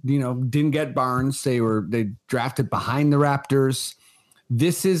lottery, didn't get Barnes. They drafted behind the Raptors.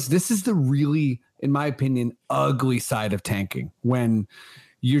 This is the really, in my opinion, ugly side of tanking, when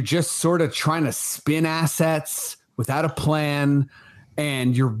you're just sort of trying to spin assets without a plan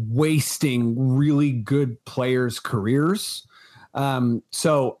and you're wasting really good players' careers.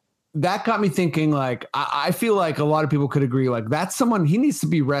 So that got me thinking, like, I feel like a lot of people could agree, like, that's someone, he needs to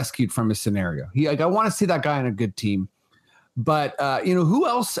be rescued from his scenario. I want to see that guy on a good team. But, who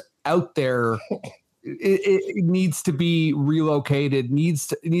else out there it needs to be relocated,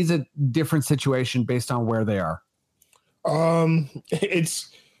 needs a different situation based on where they are? It's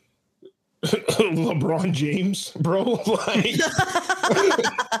LeBron James, bro. Like,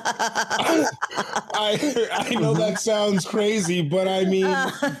 I know that sounds crazy, but I mean,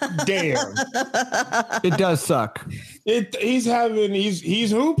 damn, it does suck. He's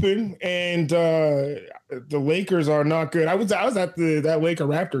hooping, and the Lakers are not good. I was at that Laker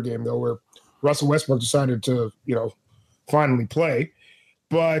Raptor game though, where Russell Westbrook decided to finally play,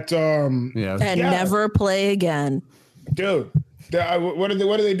 but never play again, dude. What are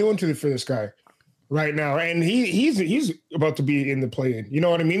they doing for this guy right now? And he's about to be in the play-in. You know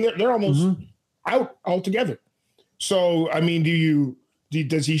what I mean? They're almost out altogether. So I mean,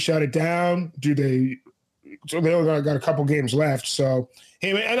 does he shut it down? So they only got a couple games left. So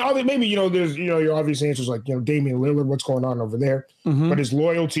hey, and maybe there's your obvious answers like Damian Lillard. What's going on over there? But is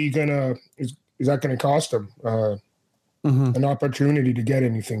loyalty is that gonna cost him an opportunity to get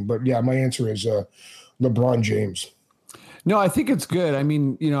anything? But yeah, my answer is LeBron James. No, I think it's good. I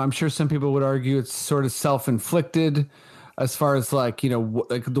mean, I'm sure some people would argue it's sort of self-inflicted as far as like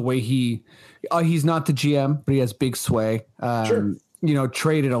the way he's not the GM, but he has big sway. Sure.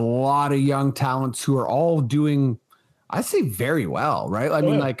 Traded a lot of young talents who are all doing, I say, very well, right? I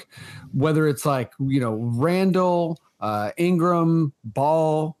mean, like whether it's like, Randall, Ingram,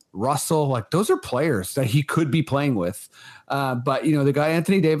 Ball, Russell, like those are players that he could be playing with. But the guy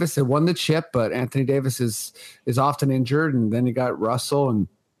Anthony Davis had won the chip, but Anthony Davis is often injured, and then you got Russell,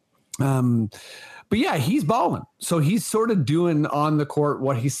 and but yeah, he's balling. So he's sort of doing on the court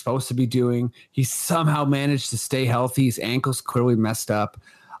what he's supposed to be doing. He somehow managed to stay healthy. His ankle's clearly messed up.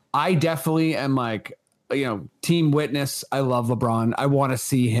 I definitely am like, team witness. I love LeBron. I want to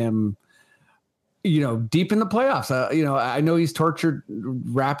see him, deep in the playoffs. I know he's tortured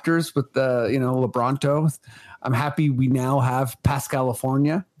Raptors with the, LeBronto. I'm happy we now have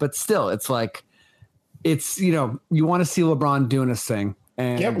Pascalifornia, but still, it's like, you want to see LeBron doing his thing.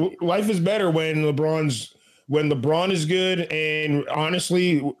 And life is better when LeBron is good, and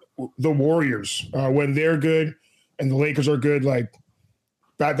honestly, the Warriors when they're good and the Lakers are good, like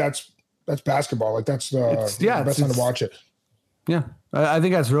that's basketball. Like that's the best time to watch it. Yeah, I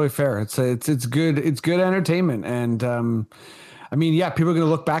think that's really fair. It's good. It's good entertainment, and I mean, yeah, people are going to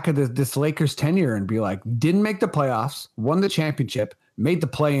look back at this Lakers tenure and be like, didn't make the playoffs, won the championship, made the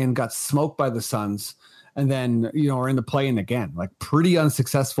play-in, got smoked by the Suns, and then, are in the play-in again. Like pretty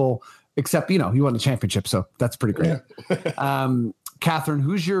unsuccessful, except, he won the championship. So that's pretty great. Yeah. Cathryn,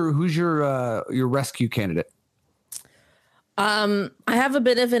 who's your rescue candidate? I have a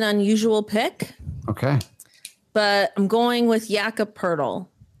bit of an unusual pick. Okay. But I'm going with Jakob Poeltl.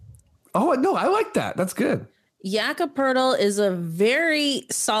 Oh, no, I like that. That's good. Jakob Poeltl is a very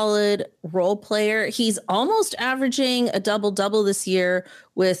solid role player. He's almost averaging a double-double this year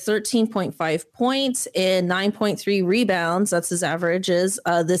with 13.5 points and 9.3 rebounds. That's his averages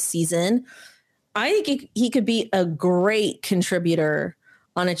this season. I think he could be a great contributor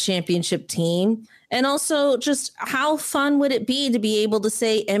on a championship team. And also, just how fun would it be to be able to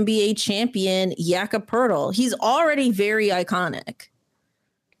say NBA champion Jakob Poeltl? He's already very iconic.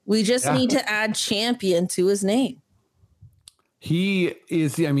 We just need to add champion to his name. He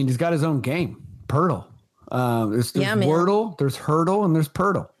is, he's got his own game. Poeltl. There's Wordle, there's Hurdle, and there's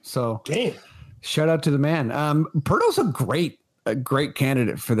Poeltl. So shout out to the man. Poeltl's a great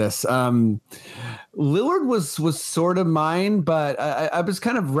candidate for this. Lillard was sort of mine, but I was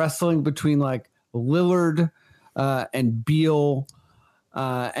kind of wrestling between like Lillard and Beal.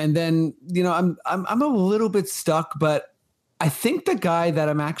 And then, I'm a little bit stuck, but I think the guy that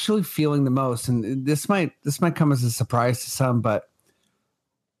I'm actually feeling the most, and this might come as a surprise to some, but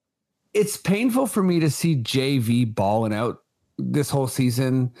it's painful for me to see JV balling out this whole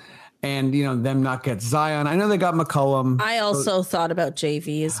season, and them not get Zion. I know they got McCollum. I also thought about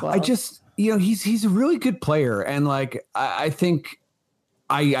JV as well. I just he's a really good player, and like I think.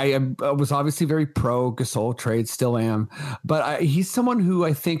 I was obviously very pro Gasol trade, still am, but he's someone who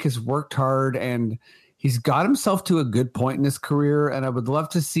I think has worked hard and he's got himself to a good point in his career. And I would love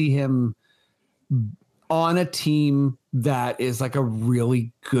to see him on a team that is like a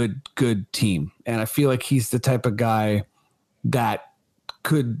really good team. And I feel like he's the type of guy that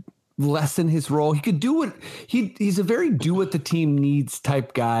could lessen his role. He could do what he's a very do what the team needs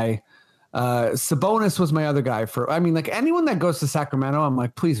type guy. Sabonis was my other guy like anyone that goes to Sacramento, I'm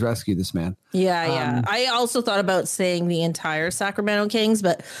like, please rescue this man. Yeah. I also thought about saying the entire Sacramento Kings,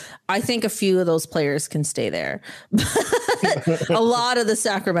 but I think a few of those players can stay there. A lot of the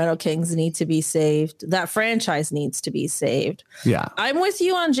Sacramento Kings need to be saved. That franchise needs to be saved. Yeah. I'm with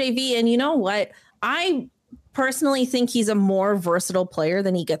you on JV. And you know what? I personally think he's a more versatile player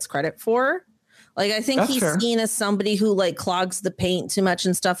than he gets credit for. Like, I think That's he's fair. seen as somebody who like clogs the paint too much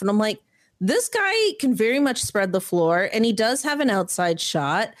and stuff. And I'm like, this guy can very much spread the floor, and he does have an outside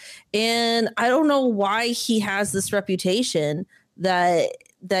shot. And I don't know why he has this reputation that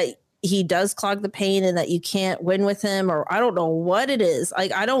he does clog the paint and that you can't win with him, or I don't know what it is.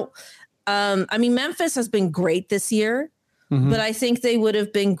 Like, I mean, Memphis has been great this year, but I think they would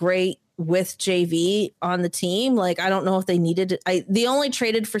have been great with JV on the team. Like, I don't know if they needed it. They only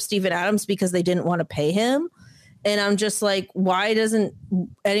traded for Steven Adams because they didn't want to pay him. And I'm just like, why doesn't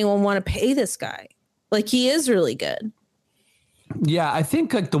anyone want to pay this guy? Like, he is really good. Yeah, I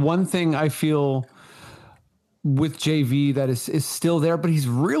think like the one thing I feel with JV that is still there, but he's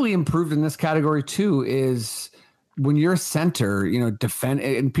really improved in this category too, is when you're a center, defend,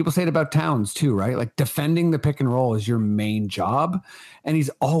 and people say it about Towns too, right? Like defending the pick and roll is your main job, and he's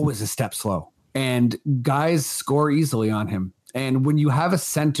always a step slow, and guys score easily on him. And when you have a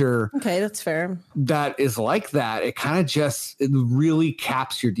center, okay, that's fair, that is like that, it kind of it really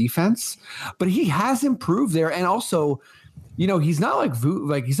caps your defense. But he has improved there, and also, he's not like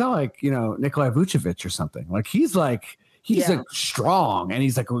Nikolai Vucevic or something. Like he's like strong, and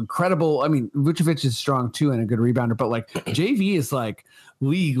he's like incredible. I mean, Vucevic is strong too and a good rebounder, but like JV is like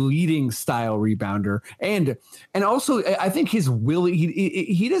league leading style rebounder, and also I think his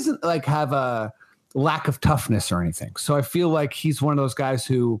he doesn't like have a lack of toughness or anything. So I feel like he's one of those guys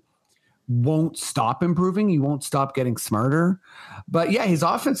who won't stop improving. He won't stop getting smarter. But yeah, his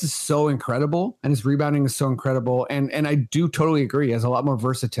offense is so incredible and his rebounding is so incredible. And I do totally agree. He has a lot more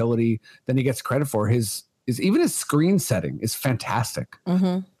versatility than he gets credit for. Even his screen setting is fantastic.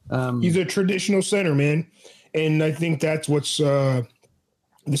 He's a traditional center, man. And I think that's what's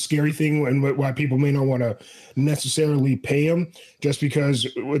the scary thing and why people may not want to necessarily pay him, just because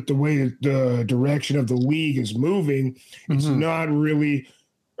with the way the direction of the league is moving, it's not really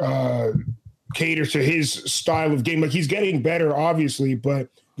cater to his style of game. Like, he's getting better, obviously, but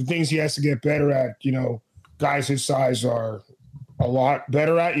the things he has to get better at, guys his size are a lot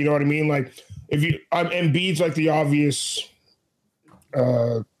better at. You know what I mean? Like, Embiid's like the obvious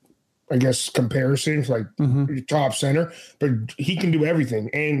I guess comparisons, like top center, but he can do everything.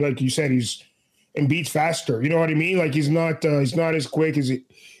 And like you said, Embiid's faster. You know what I mean? Like he's not as quick as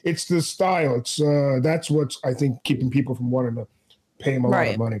it's the style. It's that's what's I think keeping people from wanting to pay him a lot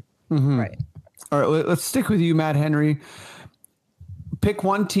of money. Right. All right, let's stick with you, Matt Henry. Pick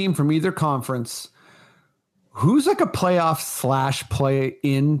one team from either conference. Who's like a playoff /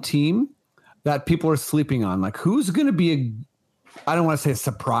 play-in team that people are sleeping on? Like, who's going to be I don't want to say a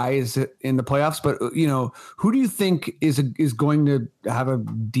surprise in the playoffs, but who do you think is going to have a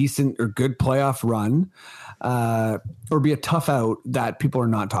decent or good playoff run, or be a tough out that people are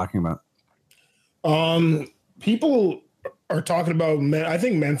not talking about? People are talking about. I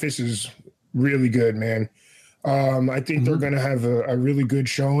think Memphis is really good, man. I think they're going to have a really good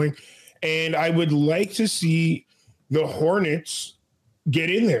showing, and I would like to see the Hornets get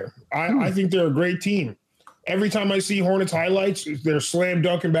in there. I think they're a great team. Every time I see Hornets highlights, they're slam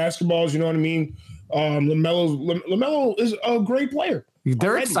dunking basketballs. You know what I mean? LaMelo is a great player.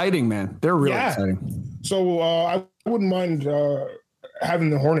 They're exciting, man. They're really exciting. So I wouldn't mind having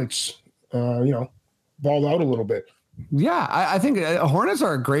the Hornets, ball out a little bit. Yeah, I think Hornets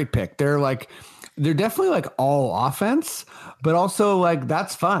are a great pick. They're definitely like all offense, but also like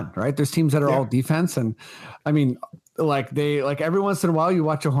that's fun, right? There's teams that are all defense, and I mean, like every once in a while you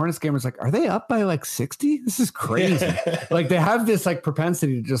watch a Hornets game, it's like, are they up by like 60? This is crazy. Like they have this like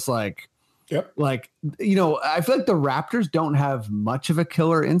propensity to just like Yep. Like, I feel like the Raptors don't have much of a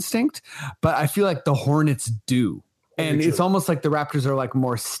killer instinct, but I feel like the Hornets do. And Very it's true. almost like the Raptors are like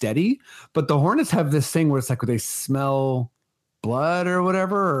more steady, but the Hornets have this thing where it's like they smell blood or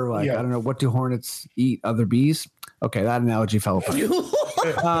whatever, or like, Yeah. I don't know, what do Hornets eat? Other bees? Okay, that analogy fell apart.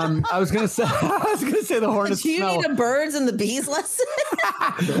 I was gonna say the Hornets. Do you smell, need a birds and the bees lesson?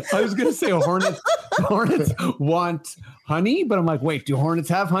 I was gonna say Hornets want honey, but I'm like, wait, do Hornets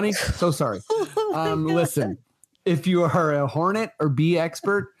have honey? So sorry. Listen, if you are a hornet or bee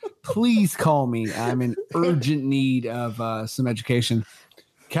expert, please call me. I'm in urgent need of some education.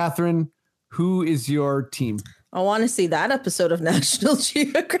 Cathryn, who is your team? I want to see that episode of National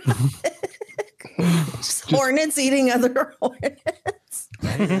Geographic. Just hornets eating other hornets.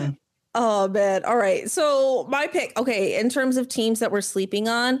 Oh man. All right. So my pick, okay, in terms of teams that we're sleeping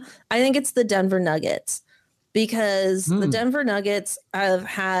on, I think it's the Denver Nuggets, because the Denver Nuggets have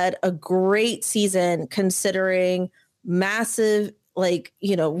had a great season considering massive,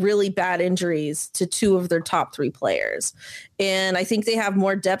 really bad injuries to two of their top three players. And I think they have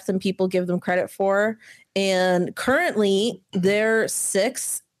more depth than people give them credit for. And currently they're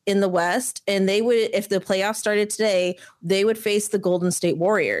 6th in the West, and they would, if the playoffs started today, they would face the Golden State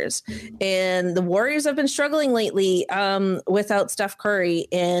Warriors. And the Warriors have been struggling lately without Steph Curry,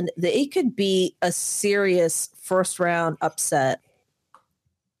 and they could be a serious first round upset.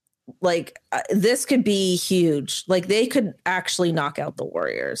 This could be huge. They could actually knock out the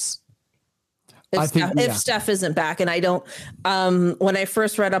Warriors if Steph isn't back. And I don't, when I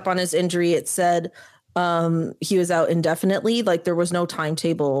first read up on his injury, it said he was out indefinitely. There was no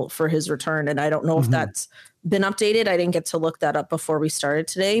timetable for his return. And I don't know if that's been updated. I didn't get to look that up before we started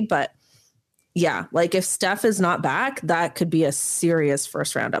today, but yeah, if Steph is not back, that could be a serious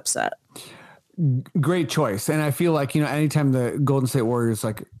first round upset. Great choice. And I feel like, anytime the Golden State Warriors,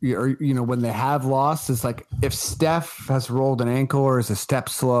 when they have lost, it's like if Steph has rolled an ankle or is a step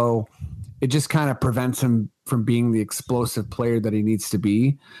slow, it just kind of prevents him from being the explosive player that he needs to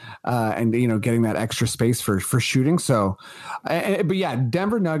be, and getting that extra space for shooting. So, but yeah,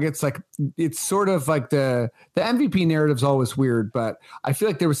 Denver Nuggets, it's sort of like the MVP narrative is always weird, but I feel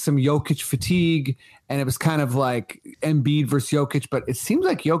like there was some Jokic fatigue, and it was kind of like Embiid versus Jokic, but it seems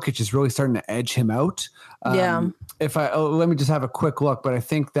like Jokic is really starting to edge him out. Yeah. Let me just have a quick look, but I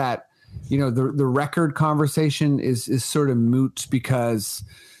think that the record conversation is sort of moot because.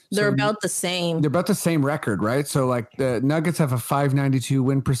 They're about the same. They're about the same record, right? So the Nuggets have a 592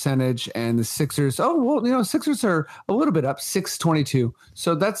 win percentage, and the Sixers, Sixers are a little bit up, 622.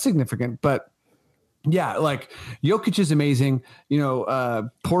 So that's significant. But yeah, Jokic is amazing.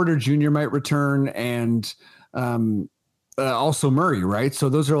 Porter Jr. might return, and also Murray, right? So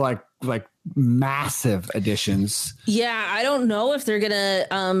those are like massive additions. Yeah, I don't know if they're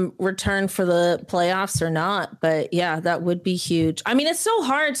gonna return for the playoffs or not, but yeah, that would be huge. I mean, it's so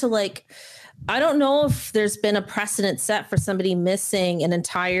hard to I don't know if there's been a precedent set for somebody missing an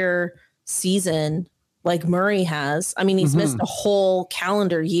entire season like Murray has. I mean, he's missed a whole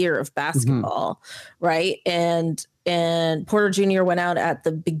calendar year of basketball, right? And Porter Jr. went out at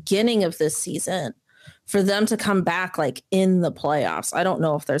the beginning of this season. For them to come back in the playoffs, I don't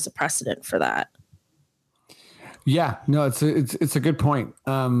know if there's a precedent for that. Yeah, no, it's a good point.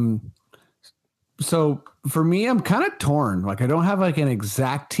 So for me, I'm kind of torn. I don't have an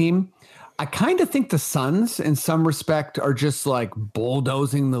exact team. I kind of think the Suns, in some respect, are just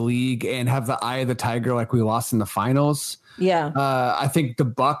bulldozing the league and have the eye of the tiger, we lost in the finals. Yeah. I think the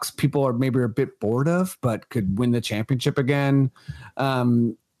Bucks, people are maybe a bit bored of, but could win the championship again.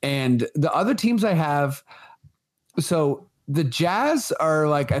 And the other teams I have, so the Jazz are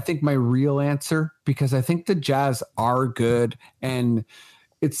I think my real answer, because I think the Jazz are good. And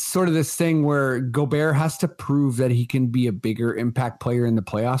it's sort of this thing where Gobert has to prove that he can be a bigger impact player in the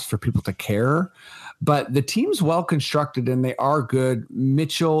playoffs for people to care. But the team's well constructed and they are good.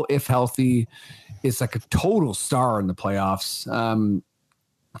 Mitchell, if healthy, is a total star in the playoffs.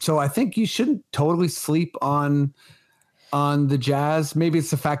 So I think you shouldn't totally sleep on the Jazz. Maybe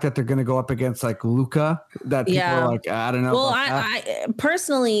it's the fact that they're going to go up against Luka that people are I don't know. Well, I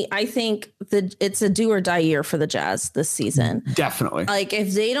personally, I think that it's a do or die year for the Jazz this season. Definitely.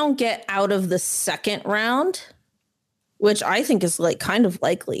 If they don't get out of the second round, which I think is kind of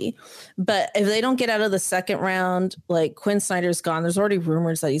likely, but if they don't get out of the second round, Quinn Snyder's gone. There's already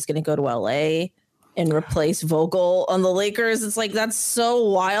rumors that he's going to go to LA and replace Vogel on the Lakers. It's that's so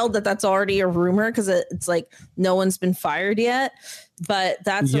wild that that's already a rumor, because it's no one's been fired yet, but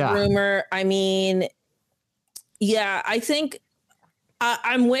that's a rumor. I mean, yeah, I think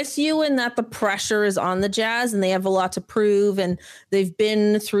I'm with you in that the pressure is on the Jazz and they have a lot to prove. And they've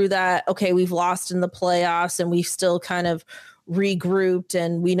been through that. Okay, we've lost in the playoffs and we've still kind of regrouped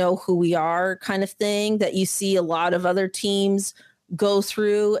and we know who we are kind of thing that you see a lot of other teams go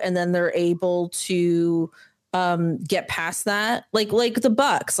through. And then they're able to get past that. Like the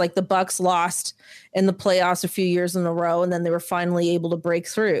Bucks lost in the playoffs a few years in a row. And then they were finally able to break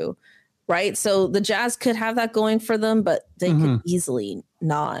through. Right. So the Jazz could have that going for them, but they could easily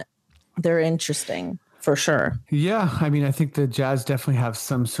not. They're interesting for sure. Yeah. I mean, I think the Jazz definitely have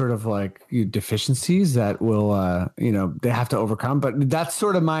some sort of like deficiencies that will, they have to overcome. But that's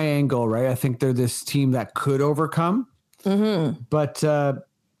sort of my angle, right? I think they're this team that could overcome. But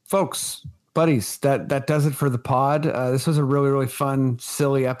folks, buddies, that does it for the pod. This was a really, really fun,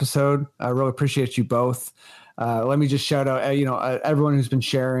 silly episode. I really appreciate you both. Let me just shout out, everyone who's been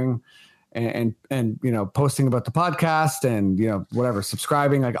sharing and posting about the podcast and whatever,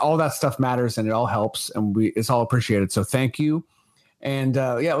 subscribing, like all that stuff matters and it all helps and it's all appreciated. So thank you. And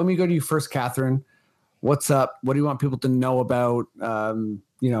let me go to you first, Cathryn. What's up? What do you want people to know about?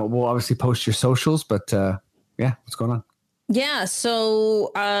 We'll obviously post your socials, but what's going on? Yeah,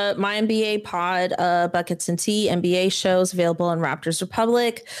 so my NBA pod, Buckets and Tea, NBA shows available on Raptors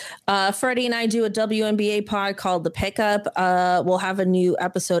Republic. Freddie and I do a WNBA pod called The Pickup. We'll have a new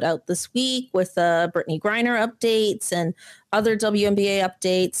episode out this week with Brittany Griner updates and other WNBA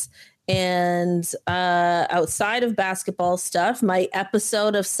updates. And outside of basketball stuff, my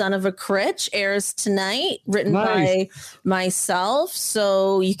episode of Son of a Critch airs tonight, written by myself.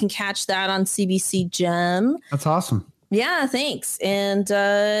 So you can catch that on CBC Gem. That's awesome. Yeah, thanks. And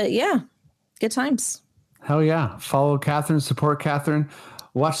good times. Hell yeah. Follow Cathryn, support Cathryn.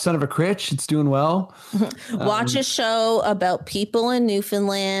 Watch Son of a Critch. It's doing well. Watch a show about people in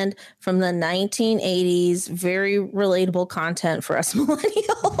Newfoundland from the 1980s. Very relatable content for us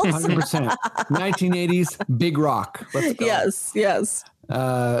millennials. 100%. 1980s, big rock. Let's go. Yes.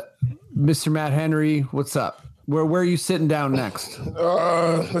 Mr. Matt Henry, what's up? Where are you sitting down next?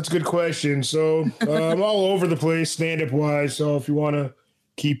 That's a good question. So I'm all over the place, stand-up wise. So if you want to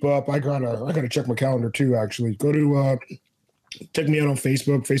keep up, I gotta check my calendar too. Actually, go to check me out on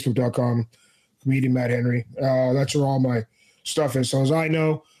Facebook, facebook.com, comedian Matt Henry. That's where all my stuff is. So as I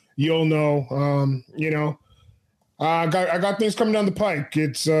know, you'll know. I got things coming down the pike.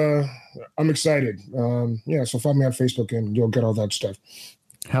 It's I'm excited. So follow me on Facebook and you'll get all that stuff.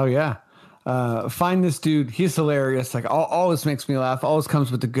 Hell yeah. Find this dude. He's hilarious. Like always makes me laugh. Always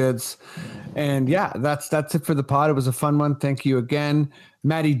comes with the goods. And that's it for the pod. It was a fun one. Thank you again.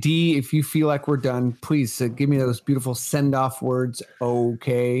 Maddie D, if you feel like we're done, please give me those beautiful send-off words.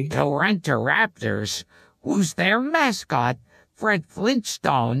 Okay. Toronto Raptors, who's their mascot, Fred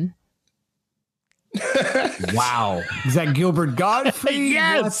Flintstone. Wow. Is that Gilbert Godfrey?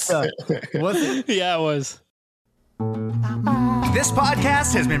 Yes. Was it? Yeah, it was. This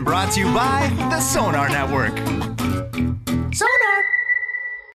podcast has been brought to you by the Sonar Network. Sonar!